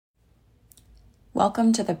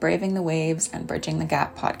Welcome to the Braving the Waves and Bridging the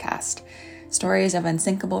Gap podcast, stories of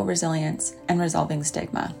unsinkable resilience and resolving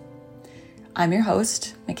stigma. I'm your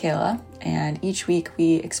host, Michaela, and each week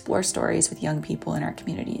we explore stories with young people in our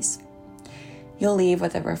communities. You'll leave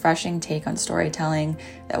with a refreshing take on storytelling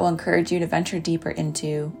that will encourage you to venture deeper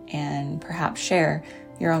into and perhaps share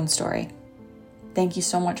your own story. Thank you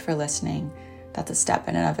so much for listening. That's a step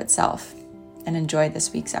in and of itself, and enjoy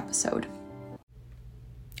this week's episode.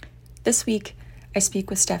 This week, I speak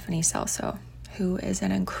with Stephanie Celso, who is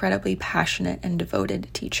an incredibly passionate and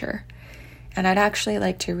devoted teacher. And I'd actually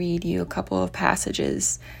like to read you a couple of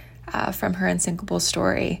passages from her unsinkable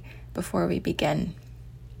story before we begin.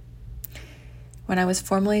 When I was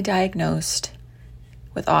formally diagnosed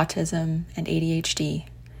with autism and ADHD,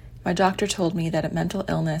 my doctor told me that mental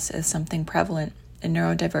illness is something prevalent in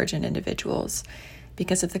neurodivergent individuals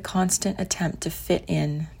because of the constant attempt to fit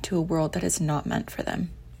in to a world that is not meant for them.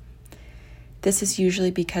 This is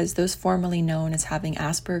usually because those formerly known as having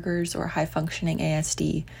Asperger's or high-functioning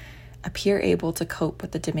ASD appear able to cope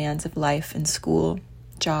with the demands of life in school,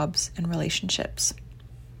 jobs, and relationships.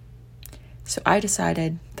 So I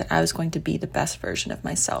decided that I was going to be the best version of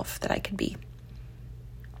myself that I could be.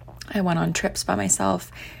 I went on trips by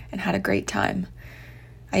myself and had a great time.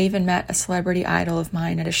 I even met a celebrity idol of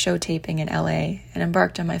mine at a show taping in LA and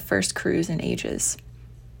embarked on my first cruise in ages.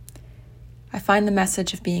 I find the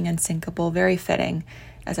message of being unsinkable very fitting,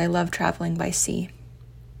 as I love traveling by sea.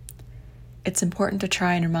 It's important to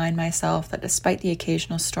try and remind myself that despite the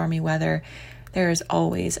occasional stormy weather, there is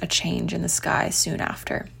always a change in the sky soon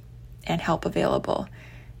after, and help available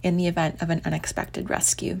in the event of an unexpected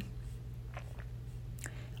rescue.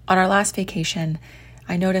 On our last vacation,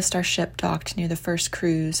 I noticed our ship docked near the first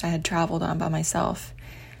cruise I had traveled on by myself.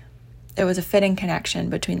 It was a fitting connection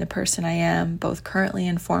between the person I am, both currently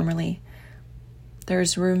and formerly. There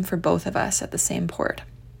is room for both of us at the same port.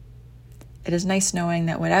 It is nice knowing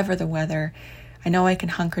that whatever the weather, I know I can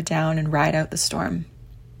hunker down and ride out the storm.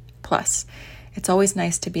 Plus, it's always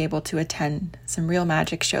nice to be able to attend some real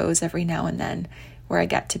magic shows every now and then where I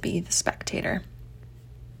get to be the spectator.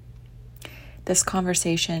 This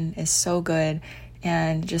conversation is so good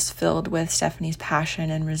and just filled with Stephanie's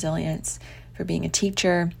passion and resilience for being a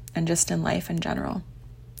teacher and just in life in general.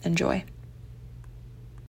 Enjoy.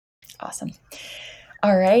 Awesome.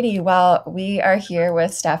 Alrighty, well, we are here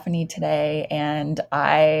with Stephanie today, and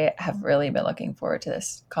I have really been looking forward to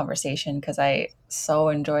this conversation because I so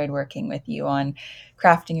enjoyed working with you on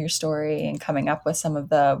crafting your story and coming up with some of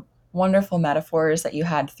the wonderful metaphors that you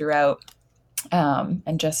had throughout,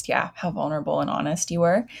 and just, how vulnerable and honest you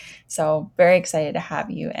were. So very excited to have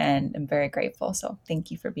you, and I'm very grateful. So thank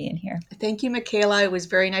you for being here. Thank you, Michaela. It was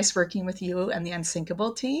very nice working with you and the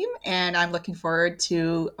Unsinkable team, and I'm looking forward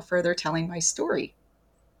to further telling my story.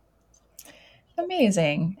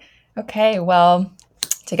 Amazing. Okay, well,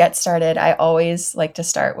 to get started, I always like to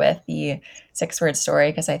start with the 6-word story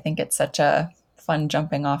because I think it's such a fun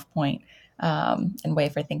jumping off point and way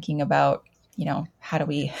for thinking about, how do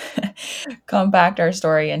we compact our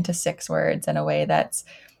story into 6 words in a way that's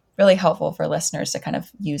really helpful for listeners to kind of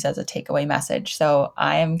use as a takeaway message. So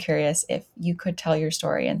I am curious, if you could tell your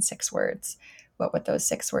story in 6 words, what would those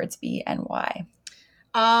 6 words be and why?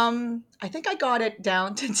 I think I got it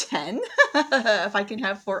down to 10, if I can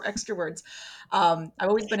have 4 extra words. I've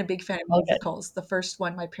always been a big fan of musicals. The first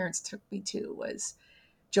one my parents took me to was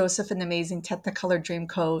Joseph and the Amazing Technicolor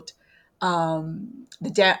Dreamcoat.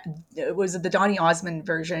 It was the Donny Osmond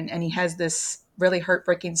version, and he has this really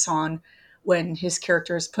heartbreaking song when his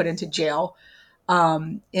character is put into jail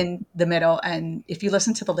in the middle. And if you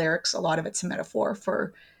listen to the lyrics, a lot of it's a metaphor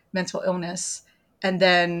for mental illness. And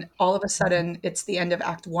then all of a sudden, it's the end of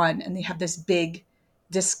Act 1, and they have this big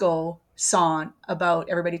disco song about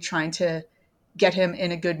everybody trying to get him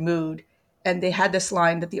in a good mood. And they had this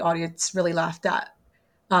line that the audience really laughed at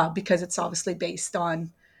because it's obviously based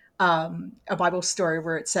on a Bible story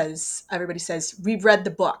where it says, everybody says, "We've read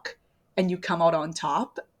the book and you come out on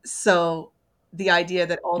top." So the idea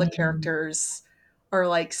that all the characters are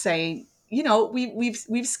like saying,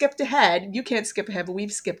 we've skipped ahead. You can't skip ahead, but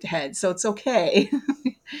we've skipped ahead. So it's okay.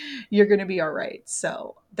 You're going to be all right.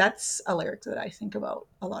 So that's a lyric that I think about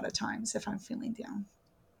a lot of times if I'm feeling down.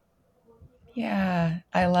 Yeah,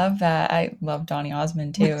 I love that. I love Donny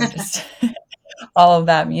Osmond too. Just all of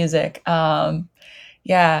that music. That's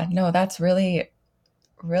really,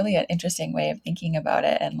 really an interesting way of thinking about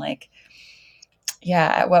it. And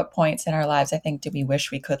at what points in our lives, I think, do we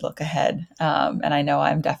wish we could look ahead? And I know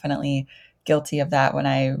I'm definitely guilty of that when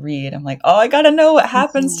I read. I'm like, oh, I got to know what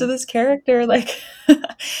happens to this character.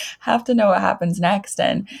 Have to know what happens next.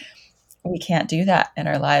 And we can't do that in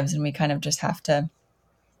our lives. And we kind of just have to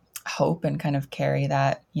hope and kind of carry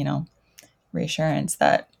that, reassurance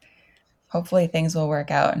that hopefully things will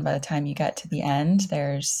work out. And by the time you get to the end,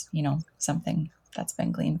 there's, something that's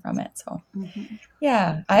been gleaned from it. So, Mm-hmm.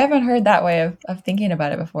 yeah, I haven't heard that way of thinking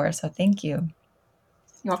about it before. So, thank you.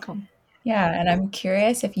 You're welcome. Yeah. And I'm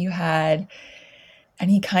curious if you had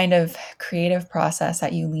any kind of creative process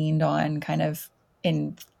that you leaned on kind of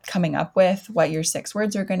in coming up with what your 6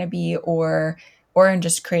 words are going to be, or in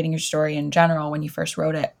just creating your story in general when you first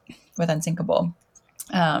wrote it with Unsinkable,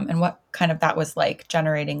 and what kind of that was like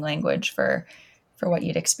generating language for what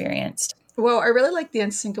you'd experienced. Well, I really like the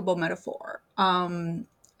unsinkable metaphor.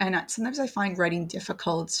 Sometimes I find writing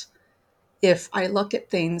difficult if I look at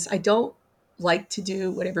things. I don't like to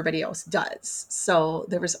do what everybody else does. So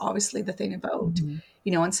there was obviously the thing about, Mm-hmm.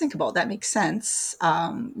 Unsinkable. That makes sense.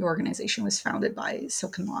 Your organization was founded by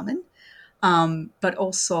Silken Laman. But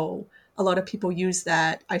also, a lot of people use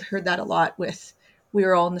that. I've heard that a lot with, we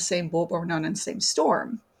are all in the same boat, but we're not in the same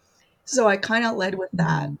storm. So I kind of led with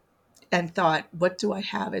that Mm-hmm. and thought, what do I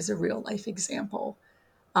have as a real life example?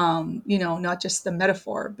 Not just the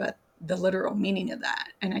metaphor, but the literal meaning of that.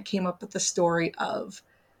 And I came up with the story of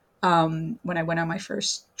when I went on my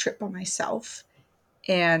first trip by myself.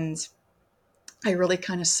 And I really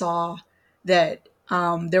kind of saw that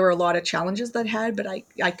there were a lot of challenges that I had, but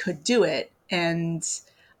I could do it. And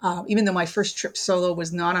even though my first trip solo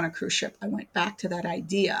was not on a cruise ship, I went back to that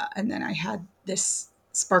idea. And then I had this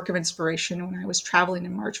spark of inspiration when I was traveling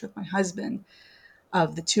in March with my husband,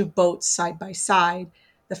 of the two boats side by side.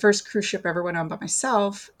 The first cruise ship I ever went on by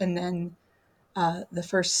myself, and then one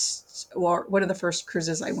of the first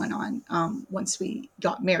cruises I went on once we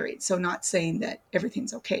got married. So, not saying that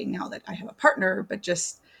everything's okay now that I have a partner, but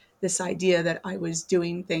just this idea that I was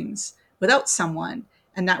doing things without someone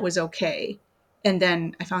and that was okay. And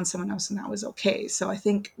then I found someone else and that was okay. So, I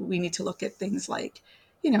think we need to look at things like,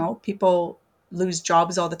 people lose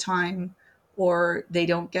jobs all the time, or they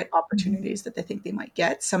don't get opportunities that they think they might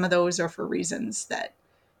get. Some of those are for reasons that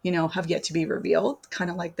have yet to be revealed, kind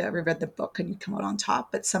of like that we read the book and you come out on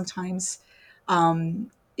top. But sometimes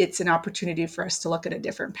it's an opportunity for us to look at a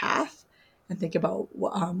different path and think about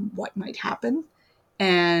what might happen.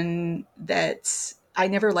 And that I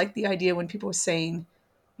never liked the idea when people were saying,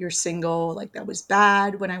 you're single, like that was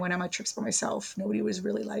bad. When I went on my trips by myself, nobody was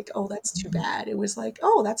really like, oh, that's too bad. It was like,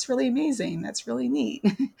 oh, that's really amazing. That's really neat.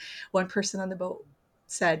 One person on the boat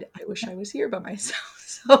said, I wish I was here by myself.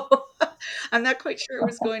 So I'm not quite sure what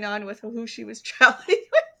was going on with who she was traveling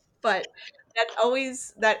with, but that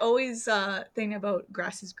always thing about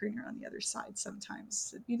grass is greener on the other side.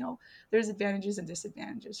 Sometimes, there's advantages and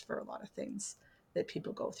disadvantages for a lot of things that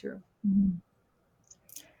people go through. Mm-hmm.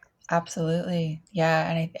 Absolutely. Yeah.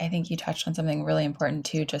 And I think you touched on something really important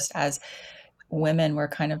too. Just as women, we're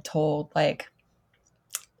kind of told, like,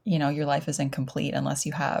 your life is incomplete unless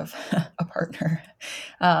you have a partner.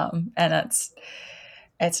 And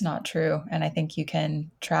it's not true. And I think you can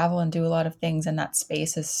travel and do a lot of things, and that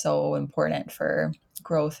space is so important for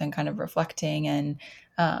growth and kind of reflecting and,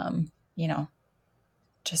 you know,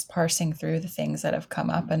 just parsing through the things that have come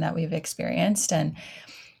up and that we've experienced. And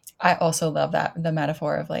I also love that the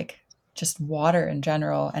metaphor of like just water in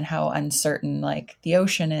general and how uncertain like the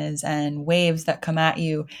ocean is, and waves that come at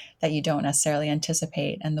you that you don't necessarily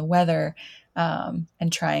anticipate, and the weather,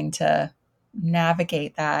 and trying to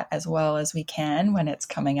navigate that as well as we can when it's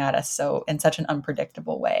coming at us so in such an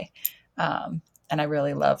unpredictable way. And I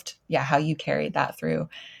really loved, yeah, how you carried that through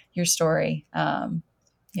your story.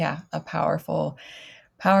 Yeah, a powerful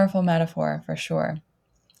metaphor for sure.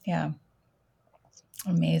 Yeah.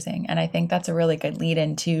 Amazing. And I think that's a really good lead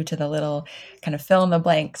into to the little kind of fill in the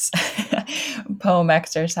blanks poem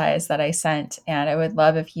exercise that I sent. And I would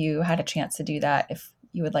love if you had a chance to do that, if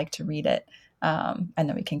you would like to read it. And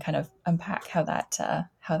then we can kind of unpack how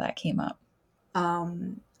that came up.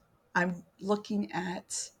 Um, I'm looking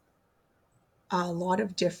at a lot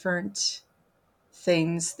of different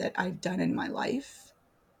things that I've done in my life.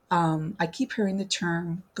 I keep hearing the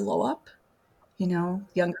term glow up.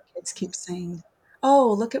 Younger kids keep saying,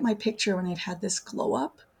 oh, look at my picture when I've had this glow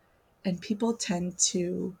up. And people tend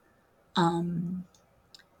to um,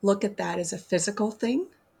 look at that as a physical thing.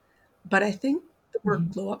 But I think the word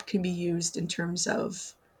Mhm. glow up can be used in terms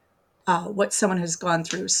of what someone has gone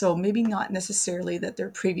through. So maybe not necessarily that their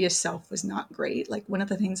previous self was not great. Like, one of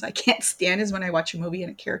the things I can't stand is when I watch a movie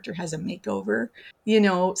and a character has a makeover.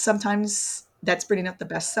 Sometimes that's bringing up the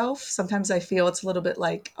best self. Sometimes I feel it's a little bit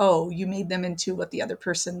like, oh, you made them into what the other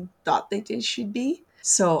person thought they did should be.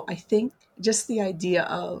 So I think just the idea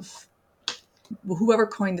of whoever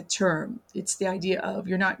coined the term, it's the idea of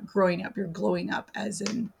you're not growing up, you're glowing up, as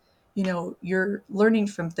in, you're learning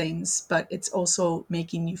from things, but it's also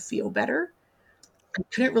making you feel better. I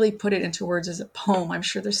couldn't really put it into words as a poem. I'm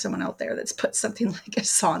sure there's someone out there that's put something like a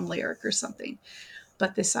song lyric or something.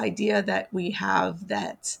 But this idea that we have,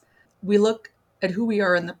 that we look at who we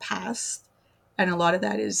are in the past, and a lot of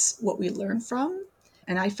that is what we learn from.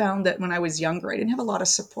 And I found that when I was younger, I didn't have a lot of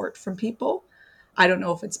support from people. I don't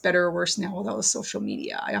know if it's better or worse now with all the social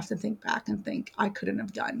media. I often think back and think I couldn't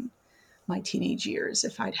have done my teenage years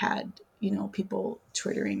if I'd had, people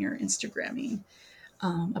Twittering or Instagramming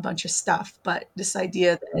a bunch of stuff. But this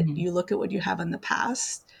idea that Mhm. you look at what you have in the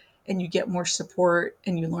past and you get more support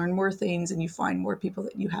and you learn more things and you find more people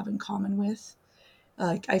that you have in common with.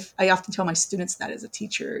 Like I often tell my students that as a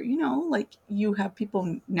teacher, like you have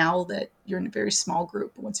people now that you're in a very small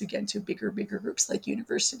group. Once you get into bigger groups like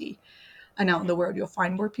university and out in the world, you'll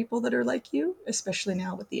find more people that are like you, especially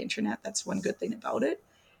now with the internet. That's one good thing about it.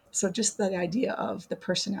 So just that idea of the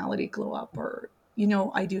personality glow up, or,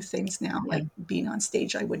 I do things now Yeah. like being on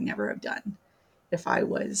stage I would never have done if I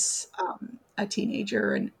was a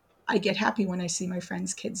teenager. And I get happy when I see my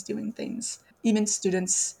friends' kids doing things. Even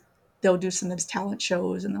students, they'll do sometimes talent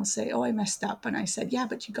shows and they'll say, "Oh, I messed up." And I said, "Yeah,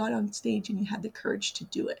 but you got on stage and you had the courage to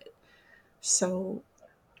do it." So,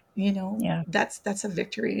 Yeah. that's a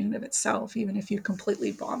victory in and of itself, even if you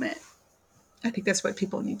completely bomb it. I think that's what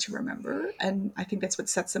people need to remember. And I think that's what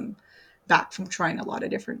sets them back from trying a lot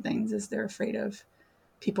of different things, is they're afraid of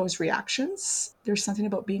people's reactions. There's something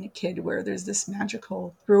about being a kid where there's this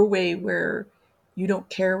magical throwaway where you don't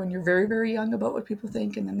care when you're very, very young about what people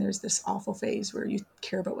think. And then there's this awful phase where you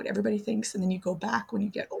care about what everybody thinks. And then you go back when you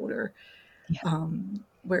get older, Yeah.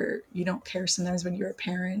 where you don't care sometimes when you're a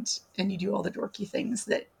parent and you do all the dorky things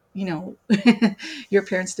that, your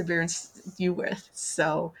parents experience you with.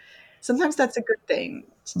 So sometimes that's a good thing,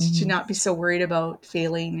 to Mhm. not be so worried about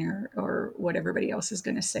failing, or what everybody else is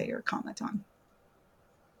going to say or comment on.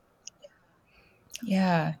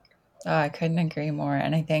 Yeah. Oh, I couldn't agree more.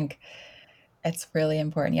 And I think it's really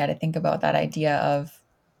important, yeah, to think about that idea of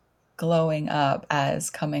glowing up as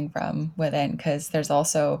coming from within, because there's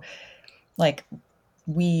also like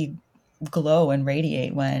we glow and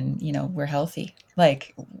radiate when, we're healthy.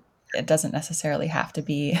 Like it doesn't necessarily have to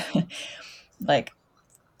be like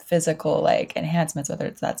physical like enhancements, whether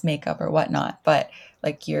that's makeup or whatnot, but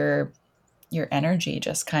like your energy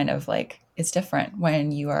just kind of like is different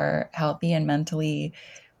when you are healthy and mentally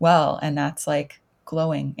well. And that's like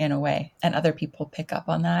glowing in a way. And other people pick up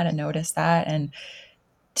on that and notice that and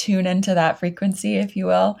tune into that frequency, if you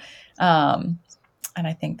will. Um, and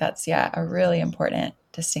I think that's, yeah, a really important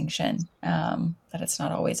distinction, that it's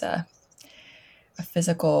not always a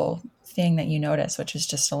physical thing that you notice, which is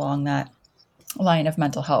just along that line of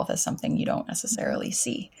mental health as something you don't necessarily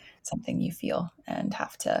see, something you feel and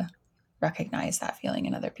have to recognize that feeling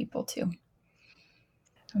in other people too.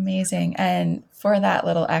 Amazing. And for that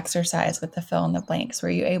little exercise with the fill in the blanks, were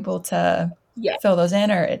you able to Yeah. fill those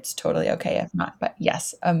in, or it's totally okay if not? But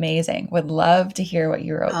yes, amazing. Would love to hear what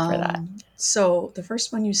you wrote for that. So the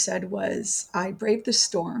first one you said was, I braved the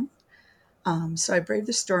storm. So I braved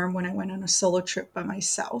the storm when I went on a solo trip by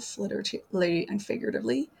myself, literally and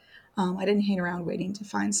figuratively. I didn't hang around waiting to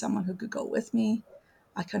find someone who could go with me.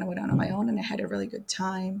 I kind of went on my own and I had a really good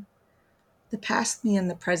time. The past me and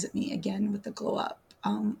the present me, again with the glow up.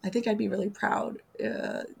 I think I'd be really proud.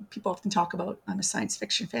 People often talk about, I'm a science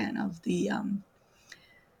fiction fan of the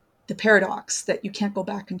paradox that you can't go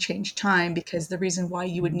back and change time, because the reason why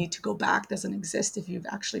you would need to go back doesn't exist if you've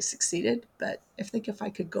actually succeeded. But if I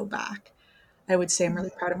could go back, I would say I'm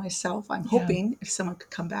really proud of myself. I'm Yeah. hoping if someone could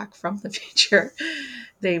come back from the future,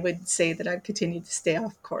 they would say that I've continued to stay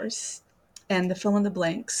off course. And the fill in the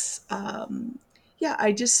blanks, yeah,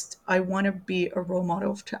 I want to be a role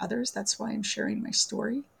model to others. That's why I'm sharing my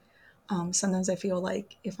story. Sometimes I feel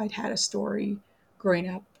like if I'd had a story growing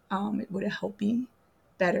up, it would have helped me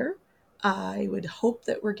better. I would hope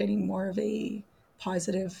that we're getting more of a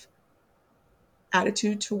positive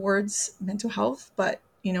attitude towards mental health, but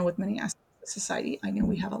with many aspects of society, I know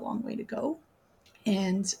we have a long way to go.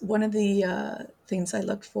 And one of the things I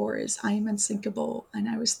look for is I am unsinkable. And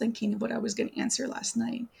I was thinking of what I was going to answer last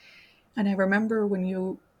night. And I remember when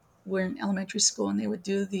you were in elementary school and they would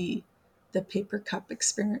do the paper cup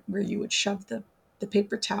experiment, where you would shove the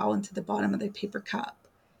paper towel into the bottom of the paper cup.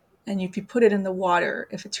 And if you put it in the water,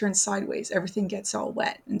 if it turns sideways, everything gets all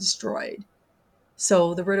wet and destroyed.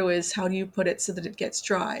 So the riddle is, how do you put it so that it gets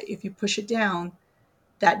dry? If you push it down,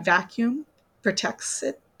 that vacuum protects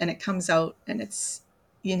it and it comes out, and it's,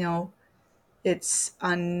 you know, it's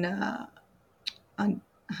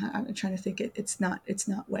I'm trying to think. It's not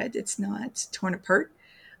wet. It's not torn apart.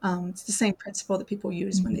 It's the same principle that people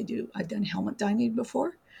use when Mhm. they do. I've done helmet diming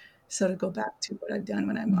before. So to go back to what I've done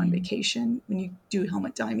when I'm on Mhm. vacation, when you do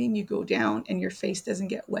helmet diming, you go down and your face doesn't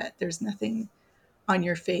get wet. There's nothing on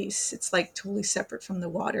your face. It's like totally separate from the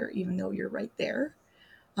water, even though you're right there.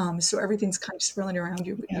 So everything's kind of swirling around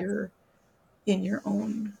you, but Yeah. you're in your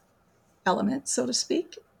own element, so to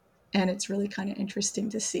speak. And it's really kind of interesting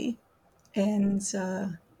to see. And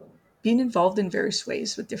being involved in various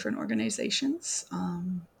ways with different organizations.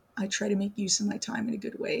 I try to make use of my time in a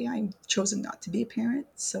good way. I've chosen not to be a parent.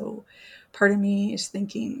 So part of me is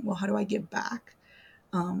thinking, well, how do I give back?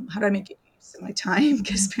 How do I make use of my time?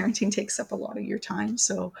 Because Mhm. parenting takes up a lot of your time.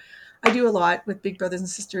 So I do a lot with big brothers and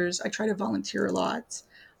sisters. I try to volunteer a lot.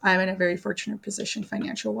 I'm in a very fortunate position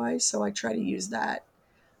financial wise. So I try to use that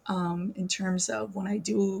in terms of when I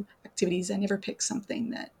do activities. I never pick something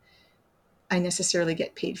that I necessarily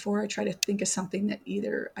get paid for. I try to think of something that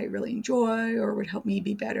either I really enjoy or would help me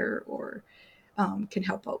be better or can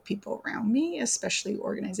help out people around me, especially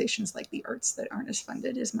organizations like the arts that aren't as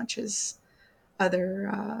funded as much as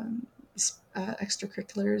other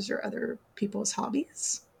extracurriculars or other people's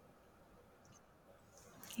hobbies.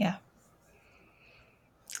 Yeah.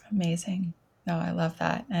 Amazing. No, I love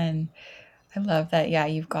that. And I love that, yeah,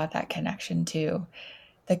 you've got that connection to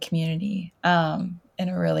the community in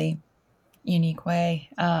a really unique way.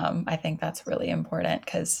 I think that's really important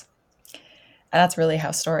because that's really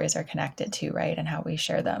how stories are connected to, right? And how we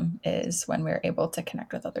share them is when we're able to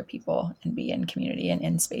connect with other people and be in community and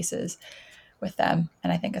in spaces with them.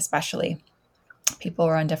 And I think especially people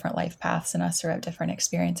who are on different life paths than us or have different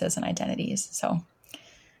experiences and identities. So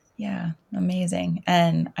yeah, amazing.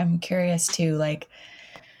 And I'm curious too, like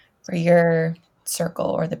for your circle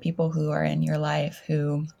or the people who are in your life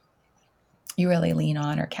who you really lean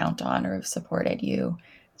on or count on or have supported you,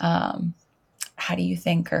 um, how do you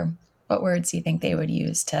think, or what words do you think they would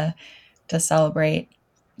use to celebrate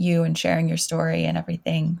you and sharing your story and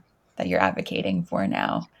everything that you're advocating for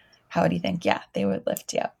now? How do you think, yeah, they would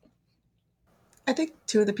lift you up? I think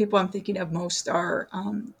two of the people I'm thinking of most are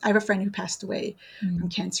I have a friend who passed away from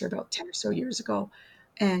Mm. cancer about 10 or so years ago.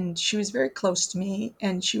 And she was very close to me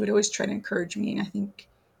and she would always try to encourage me. And I think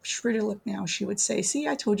if she were to look now, she would say, see,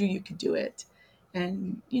 I told you you could do it.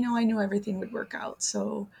 And, I knew everything would work out.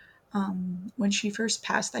 So when she first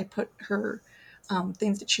passed, I put her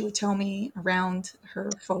things that she would tell me around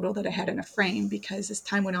her photo that I had in a frame because as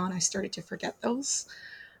time went on, I started to forget those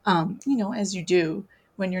as you do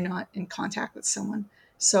when you're not in contact with someone.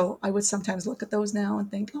 So I would sometimes look at those now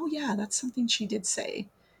and think, oh, yeah, that's something she did say.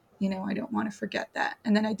 I don't want to forget that.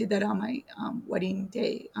 And then I did that on my wedding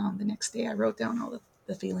day. The next day, I wrote down all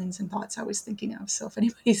the feelings and thoughts I was thinking of. So if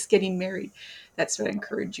anybody's getting married, that's what I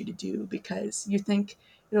encourage you to do because you think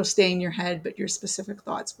it'll stay in your head, but your specific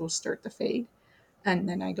thoughts will start to fade. And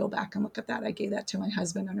then I go back and look at that. I gave that to my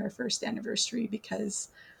husband on our first anniversary because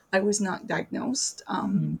I was not diagnosed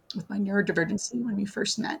Mhm. with my neurodivergency when we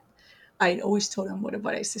first met. I had always told him what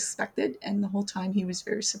I suspected, and the whole time he was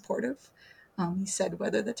very supportive. He said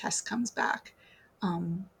whether the test comes back,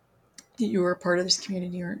 um, that you are a part of this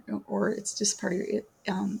community or it's just part of your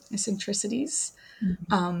eccentricities.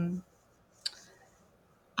 Mhm. Um,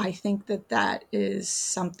 I think that is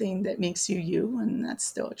something that makes you you, and that's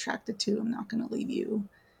still attracted to. I'm not going to leave you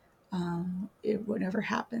whatever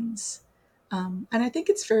happens. And I think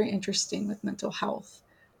it's very interesting with mental health.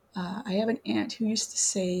 I have an aunt who used to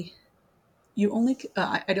say, "You only."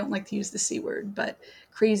 I don't like to use the c word, but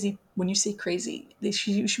crazy. When you say crazy,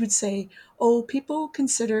 she would say, "Oh, people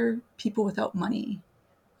consider people without money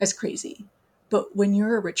as crazy, but when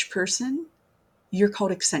you're a rich person, you're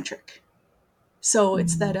called eccentric." So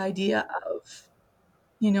it's that Mhm. idea of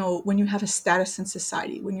when you have a status in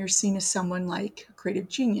society, when you're seen as someone like a creative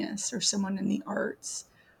genius or someone in the arts,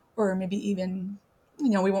 or maybe even,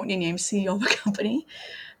 we won't name names, CEO of a company,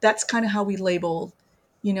 that's kind of how we label,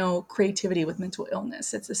 creativity with mental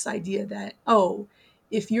illness. It's this idea that, oh,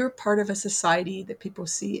 if you're part of a society that people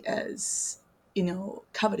see as,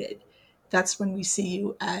 coveted, that's when we see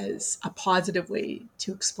you as a positive way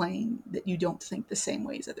to explain that you don't think the same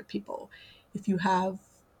way as other people. If you have,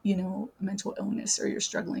 mental illness or you're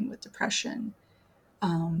struggling with depression,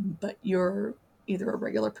 but you're either a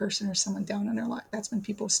regular person or someone down on their luck, that's when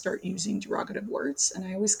people start using derogative words. And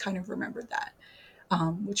I always kind of remember that,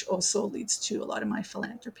 which also leads to a lot of my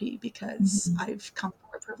philanthropy because Mhm. I've come from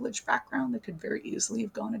a privileged background that could very easily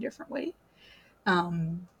have gone a different way.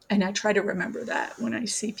 And I try to remember that when I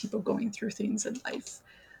see people going through things in life.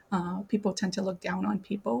 People tend to look down on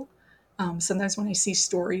people. Sometimes when I see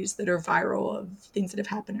stories that are viral of things that have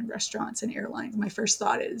happened in restaurants and airlines, my first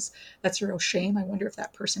thought is that's a real shame. I wonder if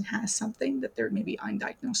that person has something that they're maybe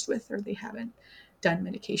undiagnosed with or they haven't done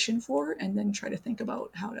medication for, and then try to think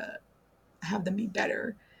about how to have them be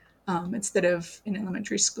better, instead of in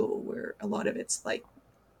elementary school where a lot of it's like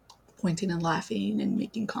pointing and laughing and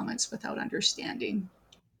making comments without understanding.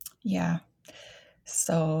 Yeah.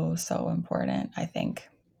 So, so important. I think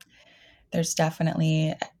there's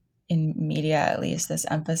definitely in media, at least, this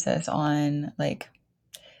emphasis on like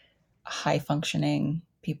high functioning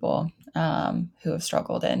people who have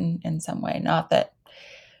struggled in some way. Not that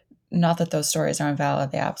those stories aren't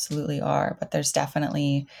valid, they absolutely are, but there's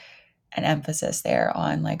definitely an emphasis there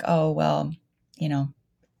on like, oh well, you know,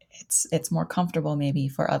 it's more comfortable maybe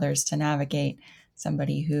for others to navigate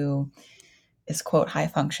somebody who is quote high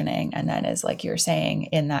functioning and then is, like you're saying,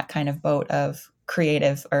 in that kind of boat of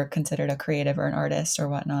creative or considered a creative or an artist or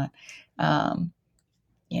whatnot, um,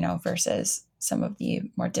 versus some of the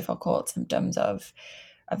more difficult symptoms of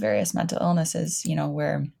various mental illnesses,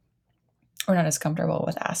 where we're not as comfortable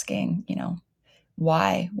with asking,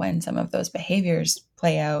 why when some of those behaviors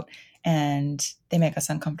play out and they make us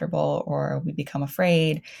uncomfortable or we become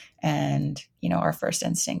afraid. And, our first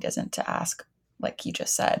instinct isn't to ask, like you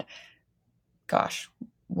just said, gosh,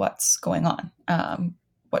 what's going on?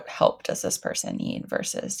 What help does this person need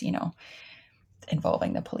versus,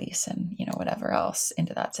 involving the police and, whatever else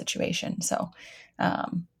into that situation. So,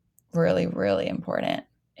 really, really important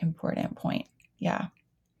point. Yeah.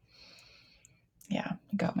 Yeah.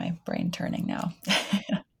 Got my brain turning now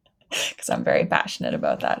because I'm very passionate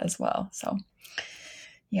about that as well. So,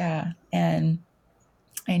 yeah. And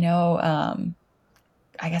I know,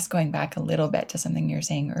 I guess going back a little bit to something you were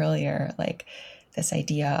saying earlier, like this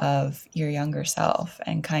idea of your younger self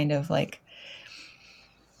and kind of like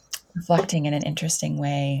reflecting in an interesting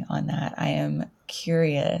way on that. I am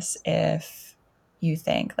curious if you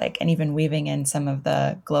think, like, and even weaving in some of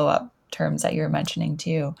the glow up terms that you're mentioning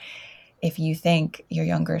too, if you think your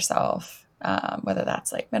younger self, whether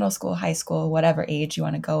that's like middle school, high school, whatever age you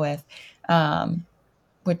want to go with,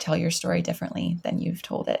 would tell your story differently than you've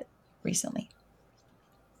told it recently.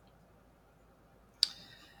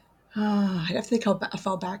 I'd have to think how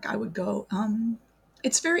far back I would go.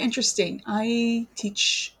 It's very interesting. I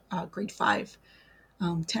teach grade five,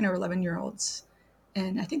 10 or 11-year-olds.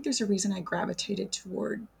 And I think there's a reason I gravitated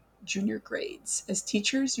toward junior grades. As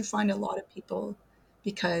teachers, you find a lot of people,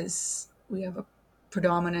 because we have a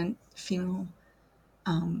predominant female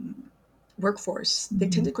um, workforce, they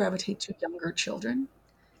tend Mm-hmm. to gravitate to younger children.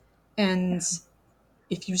 And Yeah.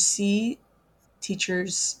 if you see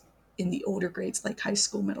teachers in the older grades, like high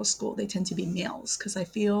school, middle school, they tend to be males because I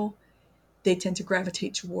feel they tend to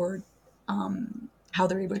gravitate toward how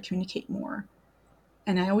they're able to communicate more.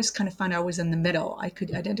 And I always kind of found I was in the middle. I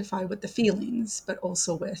could identify with the feelings, but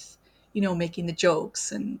also with, making the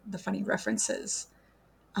jokes and the funny references.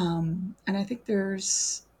 And I think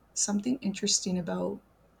there's something interesting about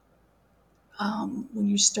when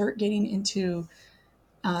you start getting into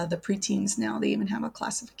the preteens now, they even have a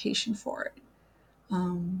classification for it,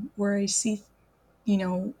 where I see, you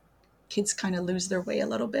know, kids kind of lose their way a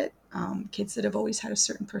little bit. Kids that have always had a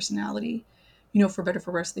certain personality, for better or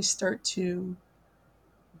for worse, they start to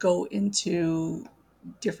go into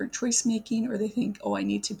different choice making, or they think, oh, I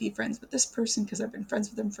need to be friends with this person because I've been friends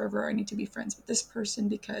with them forever. I need to be friends with this person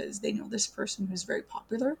because they know this person who's very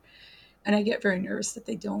popular. And I get very nervous that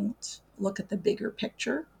they don't look at the bigger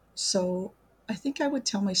picture. So I think I would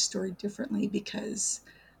tell my story differently, because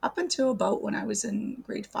up until about when I was in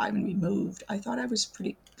grade five and we moved, I thought I was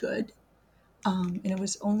pretty good. And it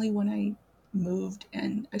was only when I moved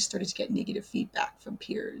and I started to get negative feedback from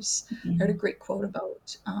peers. I heard a Mm-hmm. great quote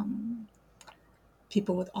about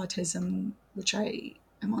people with autism, which I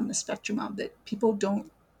am on the spectrum of, that people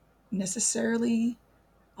don't necessarily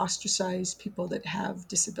ostracize people that have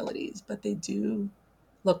disabilities, but they do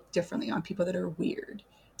look differently on people that are weird.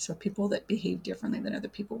 So people that behave differently than other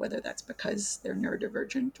people, whether that's because they're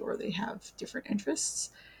neurodivergent or they have different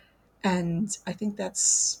interests. And I think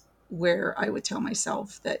that's where I would tell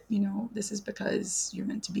myself that, this is because you're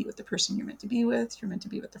meant to be with the person you're meant to be with, you're meant to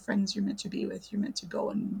be with the friends you're meant to be with, you're meant to go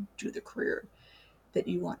and do the career that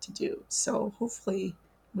you want to do. So hopefully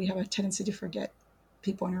we have a tendency to forget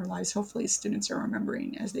people in our lives. Hopefully students are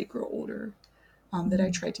remembering as they grow older, that I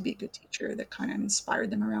tried to be a good teacher that kind of inspired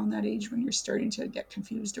them around that age when you're starting to get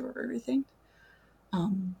confused over everything.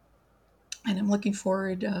 Um, and I'm looking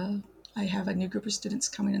forward. I have a new group of students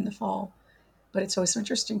coming in the fall, but it's always so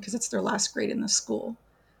interesting because it's their last grade in the school.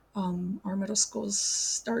 Our middle schools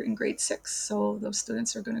start in grade 6, so those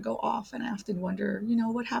students are going to go off, and I often wonder,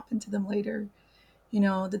 what happened to them later.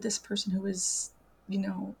 Did this person who was,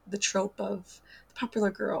 the trope of the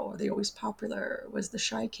popular girl, were they always popular? Was the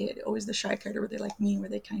shy kid always the shy kid, or were they like me, where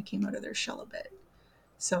they kind of came out of their shell a bit?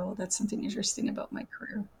 So that's something interesting about my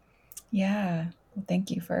career. Yeah. Well,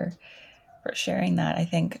 thank you for sharing that. I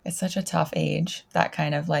think it's such a tough age, that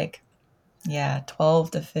kind of like, yeah,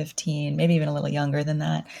 12 to 15, maybe even a little younger than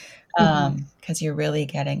that. Because you're really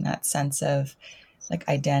getting that sense of like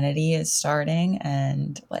identity is starting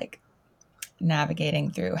and like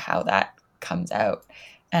navigating through how that comes out,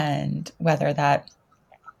 and whether that,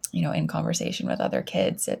 in conversation with other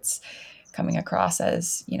kids, it's coming across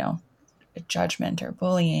as, judgment or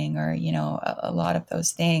bullying or, a lot of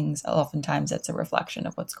those things. Oftentimes it's a reflection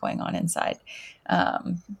of what's going on inside,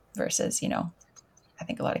 versus, I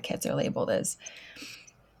think a lot of kids are labeled as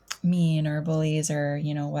mean or bullies or,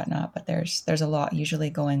 whatnot, but there's a lot usually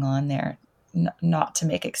going on there. Not to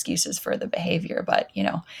make excuses for the behavior, but,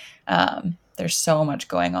 there's so much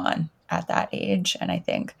going on at that age. And I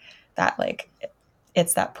think that like,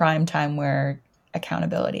 it's that prime time where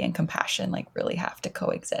accountability and compassion like really have to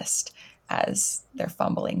coexist as they're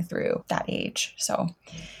fumbling through that age. So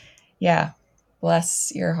yeah,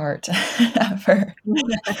 bless your heart for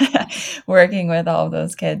working with all of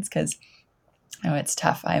those kids, because I know it's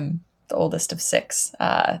tough. I'm the oldest of 6,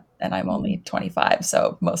 and I'm only 25.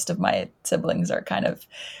 So most of my siblings are kind of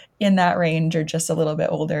in that range or just a little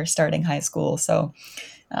bit older, starting high school. So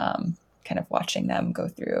kind of watching them go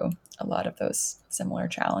through a lot of those similar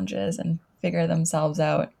challenges and figure themselves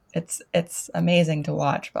out. It's amazing to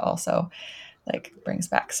watch, but also like brings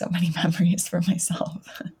back so many memories for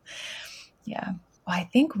myself. Yeah. Well, I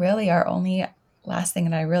think really our only last thing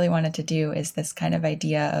that I really wanted to do is this kind of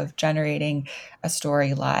idea of generating a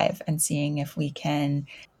story live and seeing if we can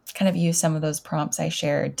kind of use some of those prompts I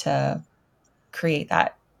shared to create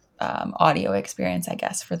that audio experience, I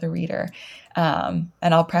guess, for the reader. And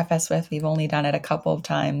I'll preface with we've only done it a couple of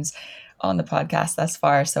times on the podcast thus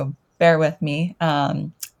far, so bear with me.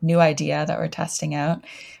 New idea that we're testing out.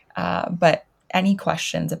 But any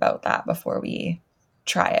questions about that before we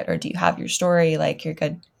try it, or do you have your story? Like you're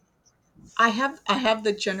good? I have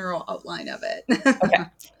the general outline of it. Okay,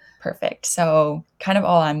 perfect. So kind of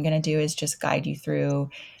all I'm going to do is just guide you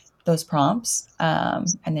through those prompts, and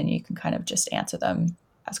then you can kind of just answer them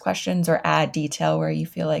as questions or add detail where you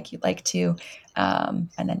feel like you'd like to. And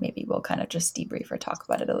then maybe we'll kind of just debrief or talk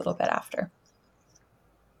about it a little bit after.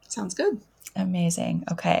 Sounds good. Amazing.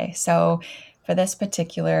 Okay. So for this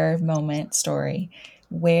particular moment story,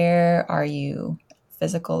 where are you?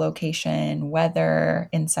 Physical location, weather,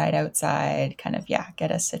 inside, outside, kind of, yeah,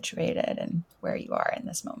 get us situated and where you are in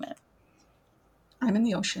this moment. I'm in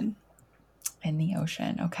the ocean. In the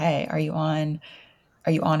ocean. Okay. Are you on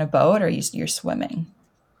a boat, or you're swimming?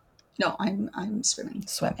 No, I'm swimming.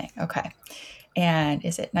 Swimming. Okay. And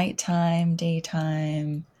is it nighttime,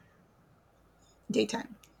 daytime?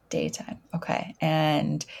 Daytime. Daytime. Okay.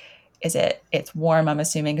 And it's warm, I'm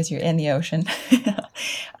assuming, because you're in the ocean.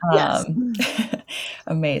 Yes.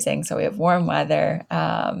 Amazing. So we have warm weather.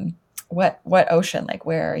 What ocean? Like,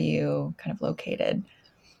 where are you kind of located?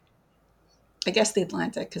 I guess the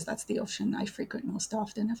Atlantic, because that's the ocean I frequent most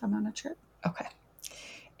often if I'm on a trip. Okay.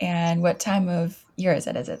 And what time of year is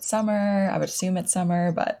it? Is it summer? I would assume it's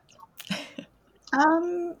summer, but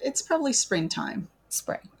It's probably springtime.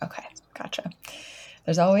 spring. Okay. Gotcha.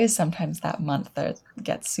 There's always sometimes that month that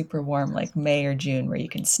gets super warm, like May or June, where you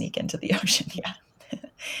can sneak into the ocean. Yeah.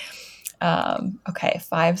 Okay,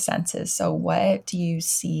 5 senses. So what do you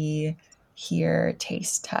see, hear,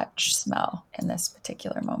 taste, touch, smell in this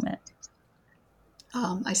particular moment?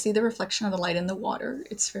 I see the reflection of the light in the water.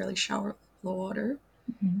 It's fairly shallow water.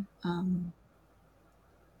 Mhm.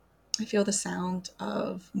 I feel the sound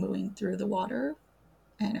of moving through the water.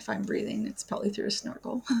 And if I'm breathing, it's probably through a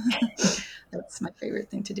snorkel. That's my favorite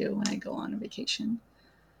thing to do when I go on a vacation.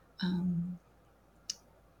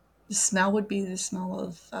 The smell would be the smell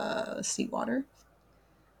of seawater.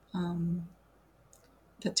 The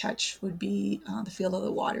touch would be the feel of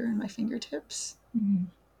the water in my fingertips. Mhm.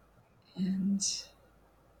 And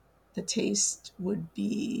the taste would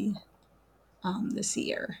be the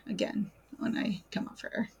sea air again when I come up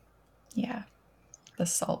for air. Yeah, the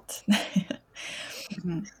salt.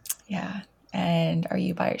 Mm-hmm. Yeah. And are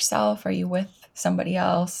you by yourself? Are you with somebody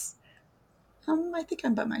else? I think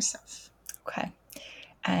I'm by myself. Okay.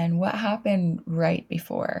 And what happened right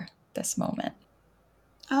before this moment?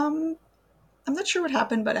 I'm not sure what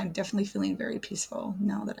happened, but I'm definitely feeling very peaceful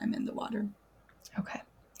now that I'm in the water. Okay.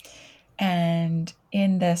 And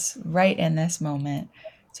right in this moment,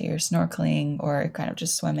 So you're snorkeling or kind of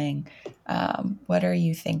just swimming. What are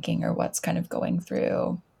you thinking, or what's kind of going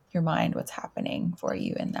through your mind? What's happening for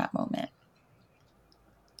you in that moment?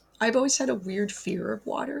 I've always had a weird fear of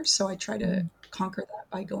water, so I try to Mm. conquer that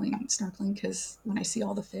by going snorkeling because when I see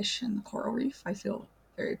all the fish and the coral reef, I feel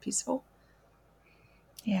very peaceful.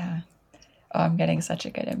 Yeah. Oh, I'm getting such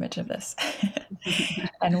a good image of this.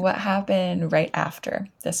 And what happened right after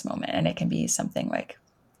this moment? And it can be something like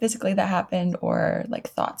physically that happened or like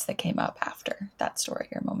thoughts that came up after that story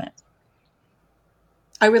or moment.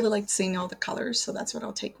 I really like seeing all the colors, so that's what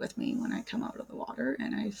I'll take with me when I come out of the water,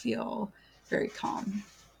 and I feel very calm.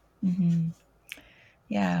 Hmm.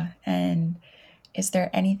 Yeah. And is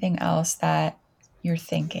there anything else that you're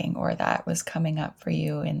thinking or that was coming up for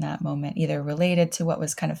you in that moment, either related to what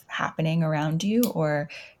was kind of happening around you or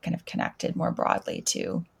kind of connected more broadly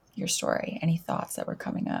to your story? Any thoughts that were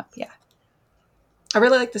coming up? Yeah. I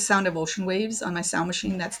really like the sound of ocean waves on my sound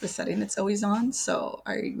machine. That's the setting that's always on, so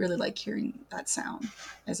I really like hearing that sound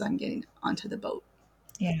as I'm getting onto the boat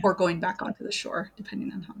Yeah. or going back onto the shore,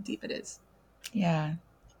 depending on how deep it is. Yeah.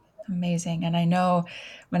 Amazing. And I know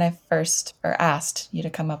when I first or asked you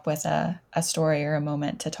to come up with a story or a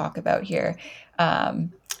moment to talk about here, I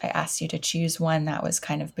asked you to choose one that was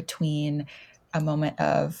kind of between a moment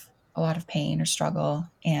of a lot of pain or struggle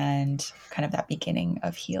and kind of that beginning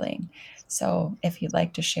of healing. So if you'd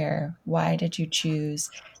like to share, why did you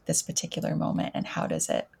choose this particular moment and how does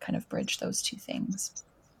it kind of bridge those two things?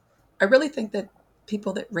 I really think that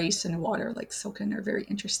people that race in water, like Soken, are very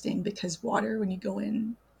interesting because water, when you go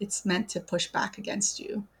in, it's meant to push back against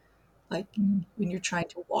you. Like Mm. when you're trying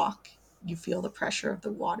to walk, you feel the pressure of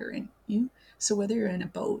the water in you. So whether you're in a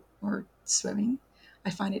boat or swimming, I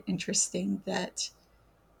find it interesting that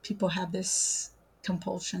people have this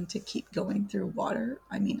compulsion to keep going through water.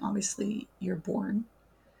 I mean, obviously, you're born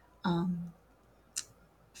um,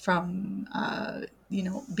 from,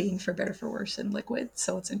 being for better for worse in liquid.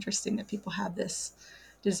 So it's interesting that people have this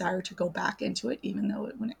desire to go back into it, even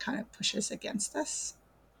though when it kind of pushes against us.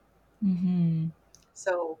 Hmm.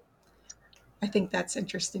 So I think that's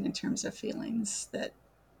interesting in terms of feelings that,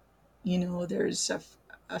 there's a,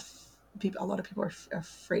 a lot of people are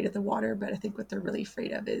afraid of the water, but I think what they're really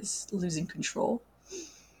afraid of is losing control.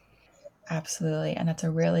 Absolutely. And that's a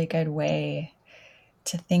really good way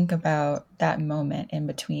to think about that moment in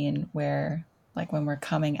between where, like, when we're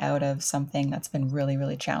coming out of something that's been really,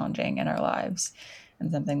 really challenging in our lives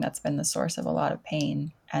and something that's been the source of a lot of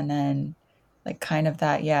pain. And then, like, kind of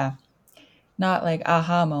that, yeah, not like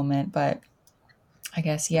aha moment, but I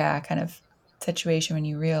guess, yeah, kind of situation when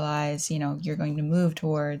you realize, you're going to move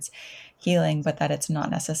towards healing, but that it's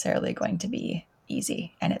not necessarily going to be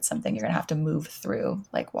easy. And it's something you're going to have to move through,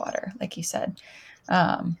 like water, like you said.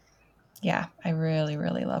 Um, yeah, I really,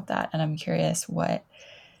 really love that. And I'm curious what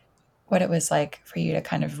it was like for you to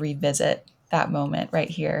kind of revisit that moment right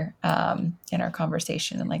here in our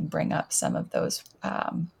conversation and like bring up some of those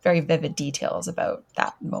very vivid details about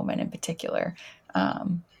that moment in particular,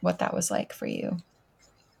 what that was like for you.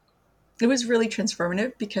 It was really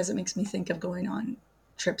transformative because it makes me think of going on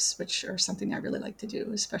trips, which are something I really like to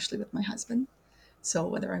do, especially with my husband. So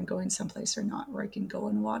whether I'm going someplace or not where I can go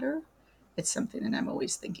in water, it's something that I'm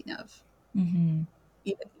always thinking of. Hmm.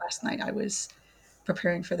 Even last night, I was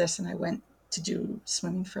preparing for this and I went to do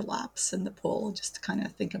swimming for laps in the pool just to kind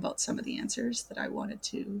of think about some of the answers that I wanted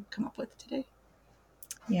to come up with today.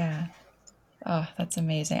 Yeah. Oh, that's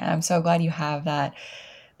amazing. I'm so glad you have that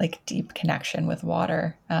like deep connection with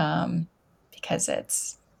water, because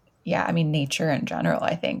it's, yeah, I mean, nature in general,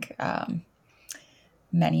 I think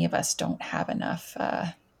many of us don't have enough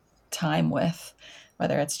time with,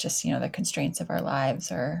 whether it's just the constraints of our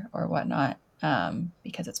lives or whatnot,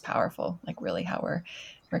 because it's powerful. Like really, how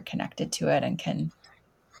we're connected to it and can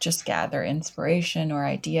just gather inspiration or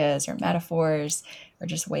ideas or metaphors or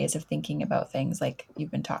just ways of thinking about things like you've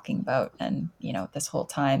been talking about and this whole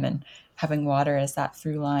time, and having water as that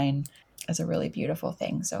through line is a really beautiful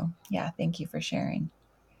thing. So yeah, thank you for sharing.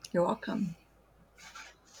 You're welcome.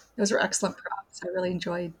 Those were excellent prompts. I really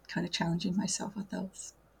enjoyed kind of challenging myself with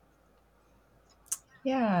those.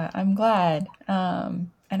 Yeah, I'm glad.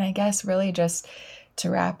 And I guess really just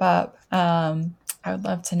to wrap up, I would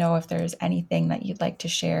love to know if there's anything that you'd like to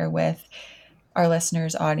share with our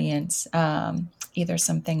listeners' audience, either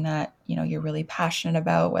something that you're really passionate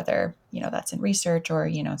about, whether that's in research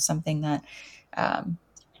or something that um,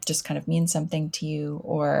 just kind of means something to you,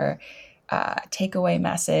 or takeaway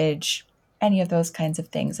message, any of those kinds of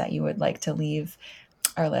things that you would like to leave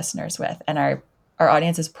our listeners with. And our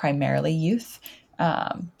audience is primarily youth,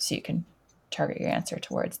 so you can target your answer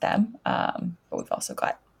towards them. But we've also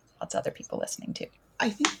got lots of other people listening too. I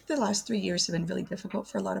think the last 3 years have been really difficult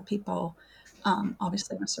for a lot of people.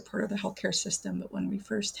 Obviously, I'm a supporter of the healthcare system, but when we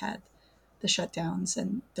first had the shutdowns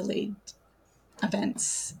and delayed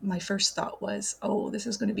events, my first thought was, oh, this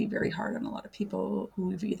is going to be very hard on a lot of people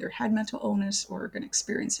who've either had mental illness or are going to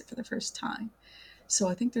experience it for the first time. So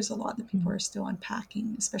I think there's a lot that people are still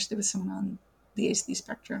unpacking, especially with someone on the ASD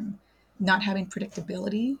spectrum, not having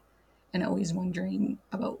predictability and always wondering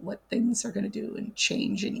about what things are going to do and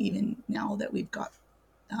change. And even now that we've got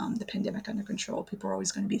the pandemic under control, people are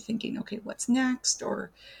always going to be thinking, okay, what's next? Or,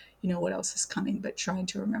 what else is coming? But trying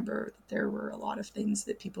to remember that there were a lot of things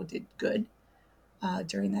that people did good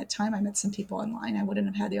during that time. I met some people online I wouldn't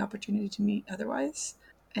have had the opportunity to meet otherwise.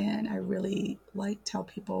 And I really liked how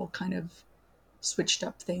people kind of switched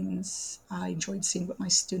up things. I enjoyed seeing what my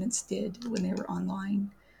students did when they were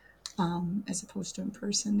online as opposed to in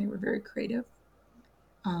person. They were very creative,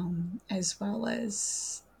 as well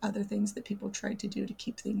as other things that people tried to do to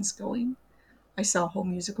keep things going. I saw a whole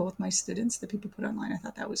musical with my students that people put online. I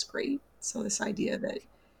thought that was great. So this idea that,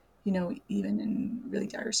 even in really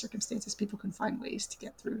dire circumstances, people can find ways to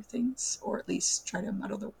get through things, or at least try to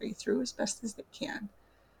muddle their way through as best as they can.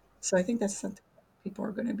 So I think that's something people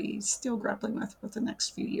are going to be still grappling with for the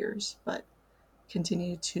next few years, but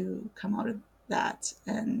continue to come out of that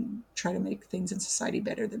and try to make things in society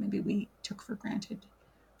better that maybe we took for granted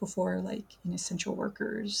before, like essential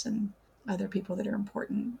workers and other people that are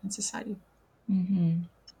important in society. Mm-hmm.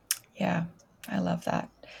 Yeah, I love that.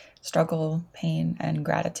 Struggle, pain, and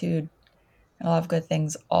gratitude, and a lot of good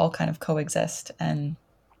things all kind of coexist. And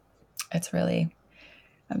it's really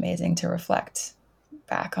amazing to reflect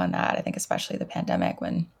back on that. I think especially the pandemic,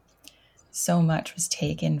 when so much was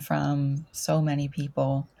taken from so many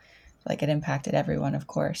people, like it impacted everyone, of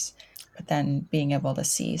course, but then being able to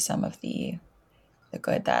see some of the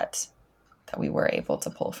good that we were able to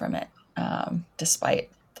pull from it, despite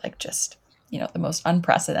like just the most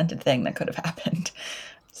unprecedented thing that could have happened.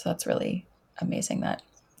 So that's really amazing that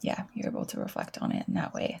you're able to reflect on it in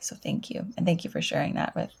that way. So thank you, and thank you for sharing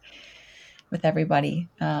that with everybody.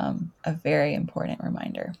 A very important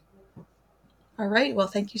reminder. All right, well,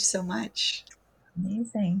 thank you so much.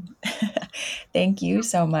 Amazing. Thank you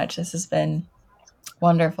so much. This has been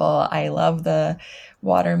wonderful. I love the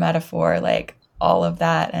water metaphor, like all of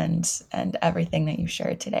that, and everything that you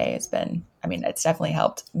shared today has been, it's definitely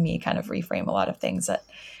helped me kind of reframe a lot of things that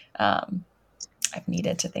I've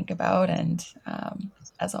needed to think about. And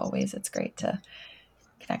as always, it's great to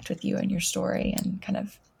connect with you and your story and kind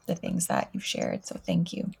of the things that you've shared. So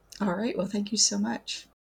thank you. All right, well, thank you so much.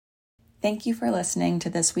 Thank you for listening to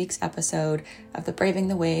this week's episode of the Braving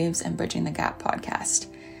the Waves and Bridging the Gap podcast.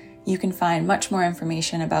 You can find much more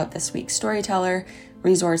information about this week's storyteller,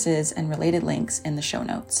 resources, and related links in the show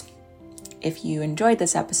notes. If you enjoyed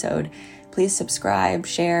this episode, please subscribe,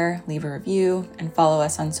 share, leave a review, and follow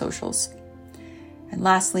us on socials. And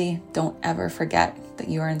lastly, don't ever forget that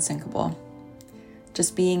you are unsinkable.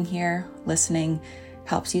 Just being here, listening,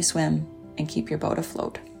 helps you swim and keep your boat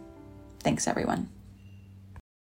afloat. Thanks, everyone.